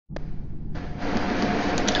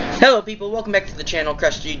Hello people, welcome back to the channel,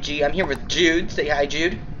 CrustG-G. I'm here with Jude. Say hi,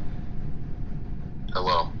 Jude.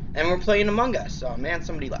 Hello. And we're playing Among Us. Oh man,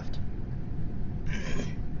 somebody left.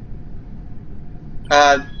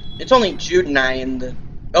 It's only Jude and I in the...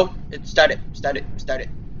 Oh, it started.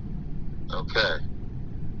 Okay.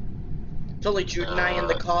 It's only Jude and I in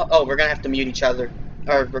the call. Oh, we're gonna have to mute each other.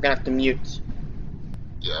 Or, we're gonna have to mute.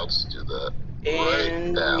 Yeah, let's do that.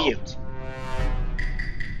 And right now. mute.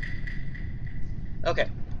 Okay.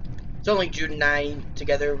 It's only Jude and I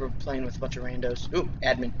together. We're playing with a bunch of randos. Ooh,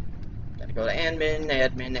 admin. Gotta go to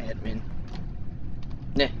admin.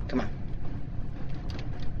 Nah, come on.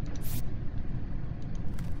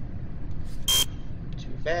 Too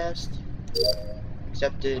fast.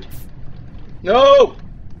 Accepted. No!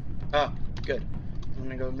 Oh, good. I'm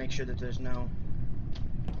gonna go make sure that there's no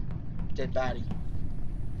dead body.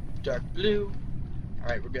 Dark blue.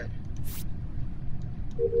 Alright, we're good.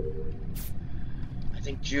 I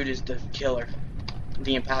think Jude is the killer.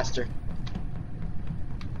 The imposter.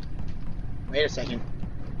 Wait a second.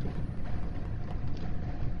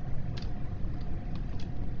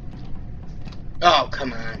 Oh,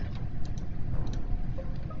 come on.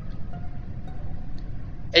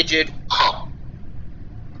 Hey, Jude. Huh.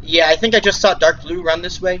 Yeah, I think I just saw Dark Blue run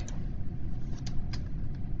this way.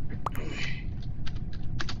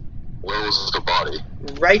 Where was the body?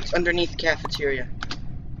 Right underneath the cafeteria.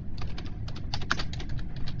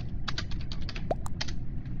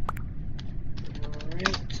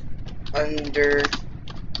 Right under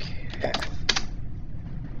caf.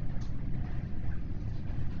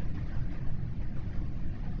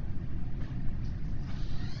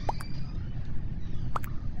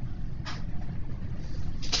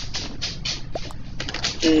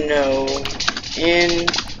 No, in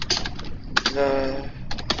the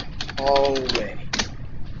hallway.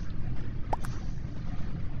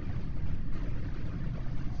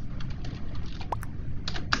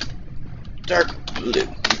 Dark blue.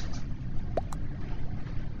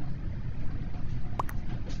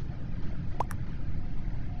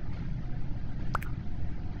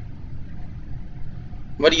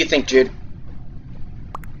 What do you think, Jude?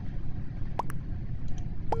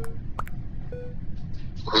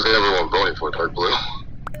 Who's everyone voting for? Dark blue?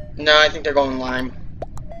 No, I think they're going lime.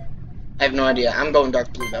 I have no idea. I'm going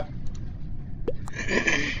dark blue though.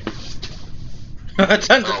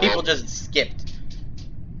 Tons of people just skipped.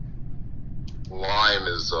 Lime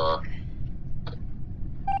is,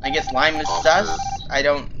 I guess lime is sus. I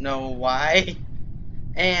don't know why.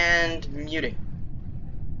 And muting.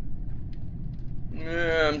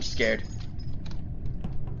 I'm scared.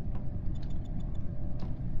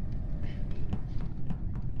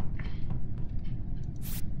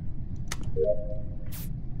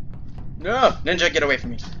 No! Ninja, get away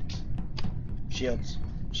from me. Shields.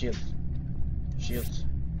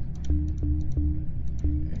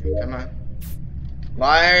 Come on.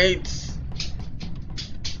 Lights!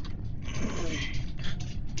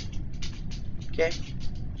 Okay.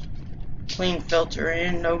 Clean filter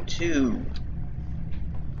in O2.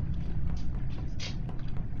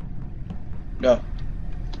 No.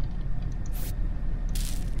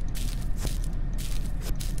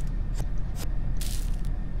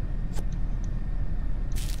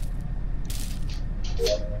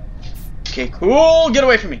 Okay, cool. Get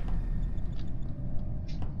away from me.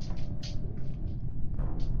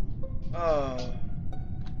 Oh.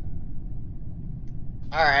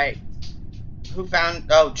 Alright. Who found...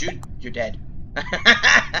 Oh, Jude, you're dead.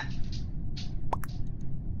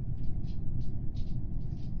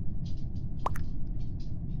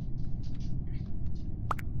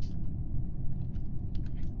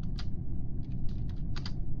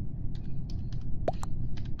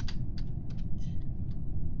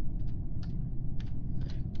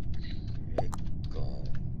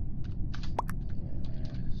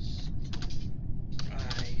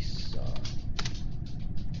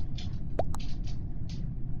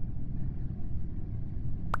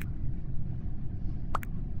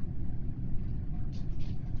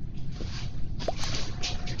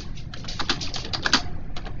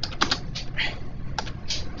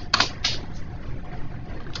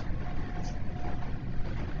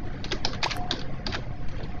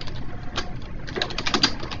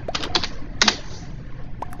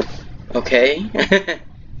 Okay.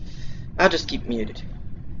 I'll just keep muted.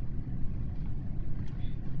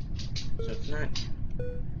 So it's not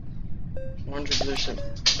orange blue.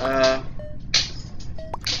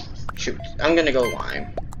 Shoot. I'm gonna go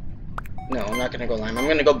lime. No, I'm not gonna go lime. I'm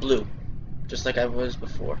gonna go blue. Just like I was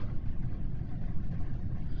before.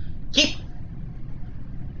 Keep.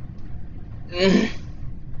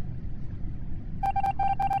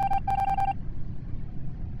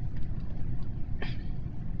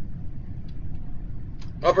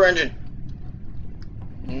 Upper engine.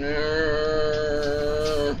 No.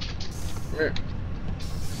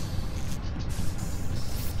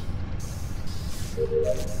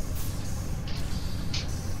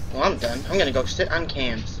 Well, I'm done. I'm gonna go sit on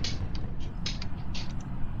cams.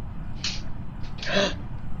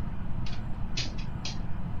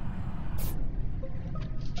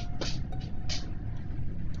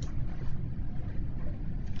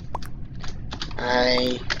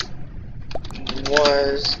 I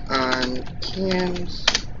was on cams,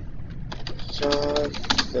 saw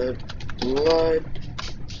the blood,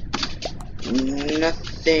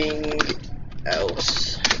 nothing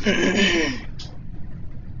else.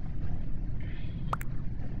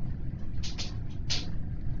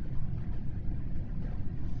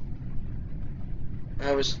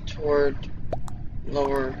 I was toward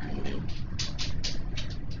lower.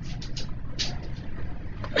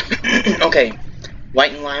 Okay,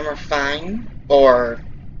 white and lime are fine, or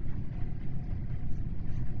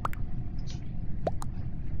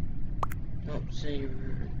don't say you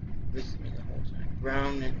were with me the whole time.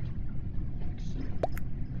 Brown and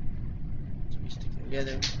to be sticking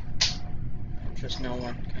together. I don't trust no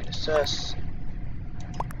one. Kind of sus.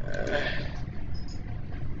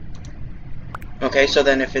 Okay, so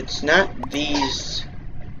then if it's not these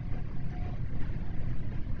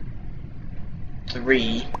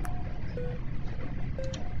three,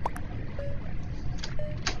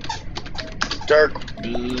 dark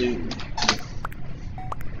blue.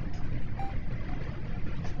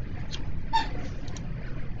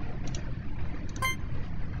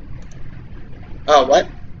 Oh, what?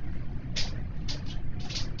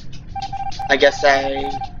 I guess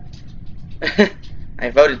I I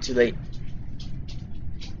voted too late.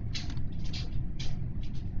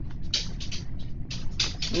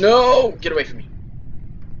 No! Get away from me.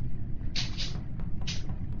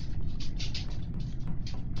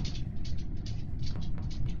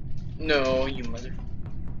 No, you mother.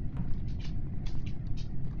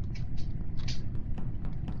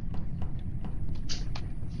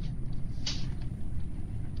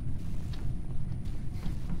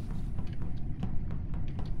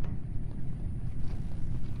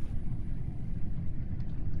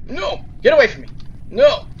 No! Get away from me!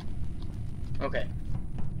 No! Okay.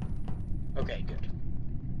 Okay, good.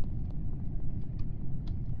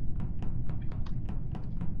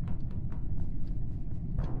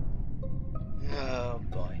 Oh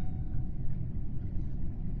boy.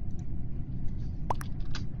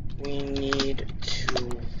 We need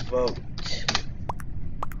to vote.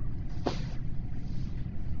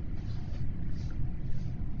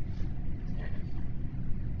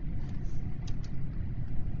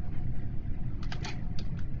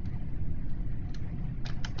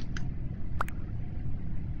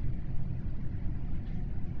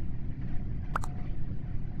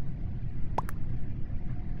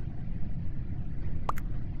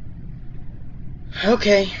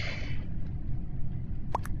 Okay.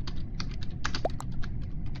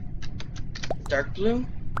 Dark blue.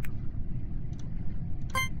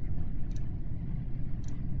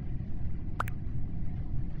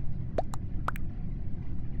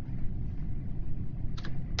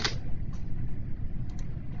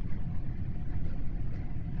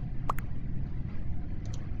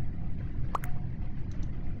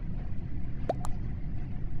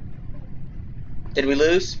 Did we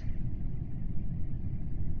lose?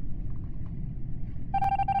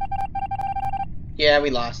 Yeah,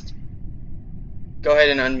 we lost. Go ahead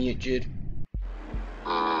and unmute, Jude.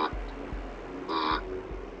 That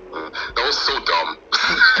was so dumb.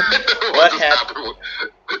 What just happened?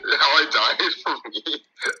 How I died for me.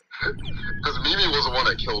 Because Mimi was the one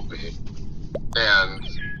that killed me. And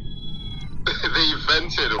they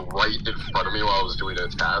vented right in front of me while I was doing a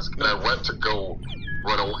task. And I went to go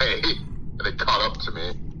run away. And they caught up to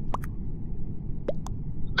me.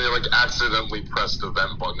 They like accidentally pressed the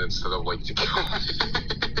vent button instead of like to kill me.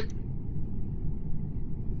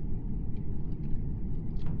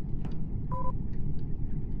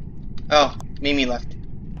 Oh, Mimi left.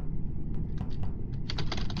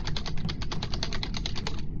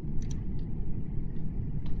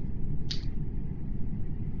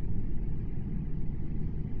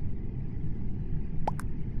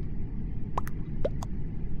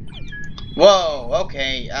 Whoa,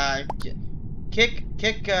 okay,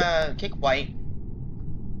 kick white.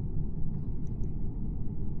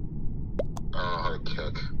 I don't know how to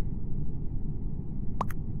kick.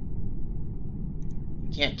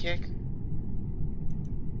 Can't kick?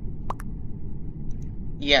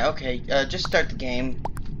 Yeah, okay, just start the game.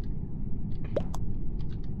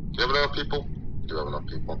 Do you have enough people? You do have enough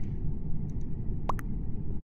people.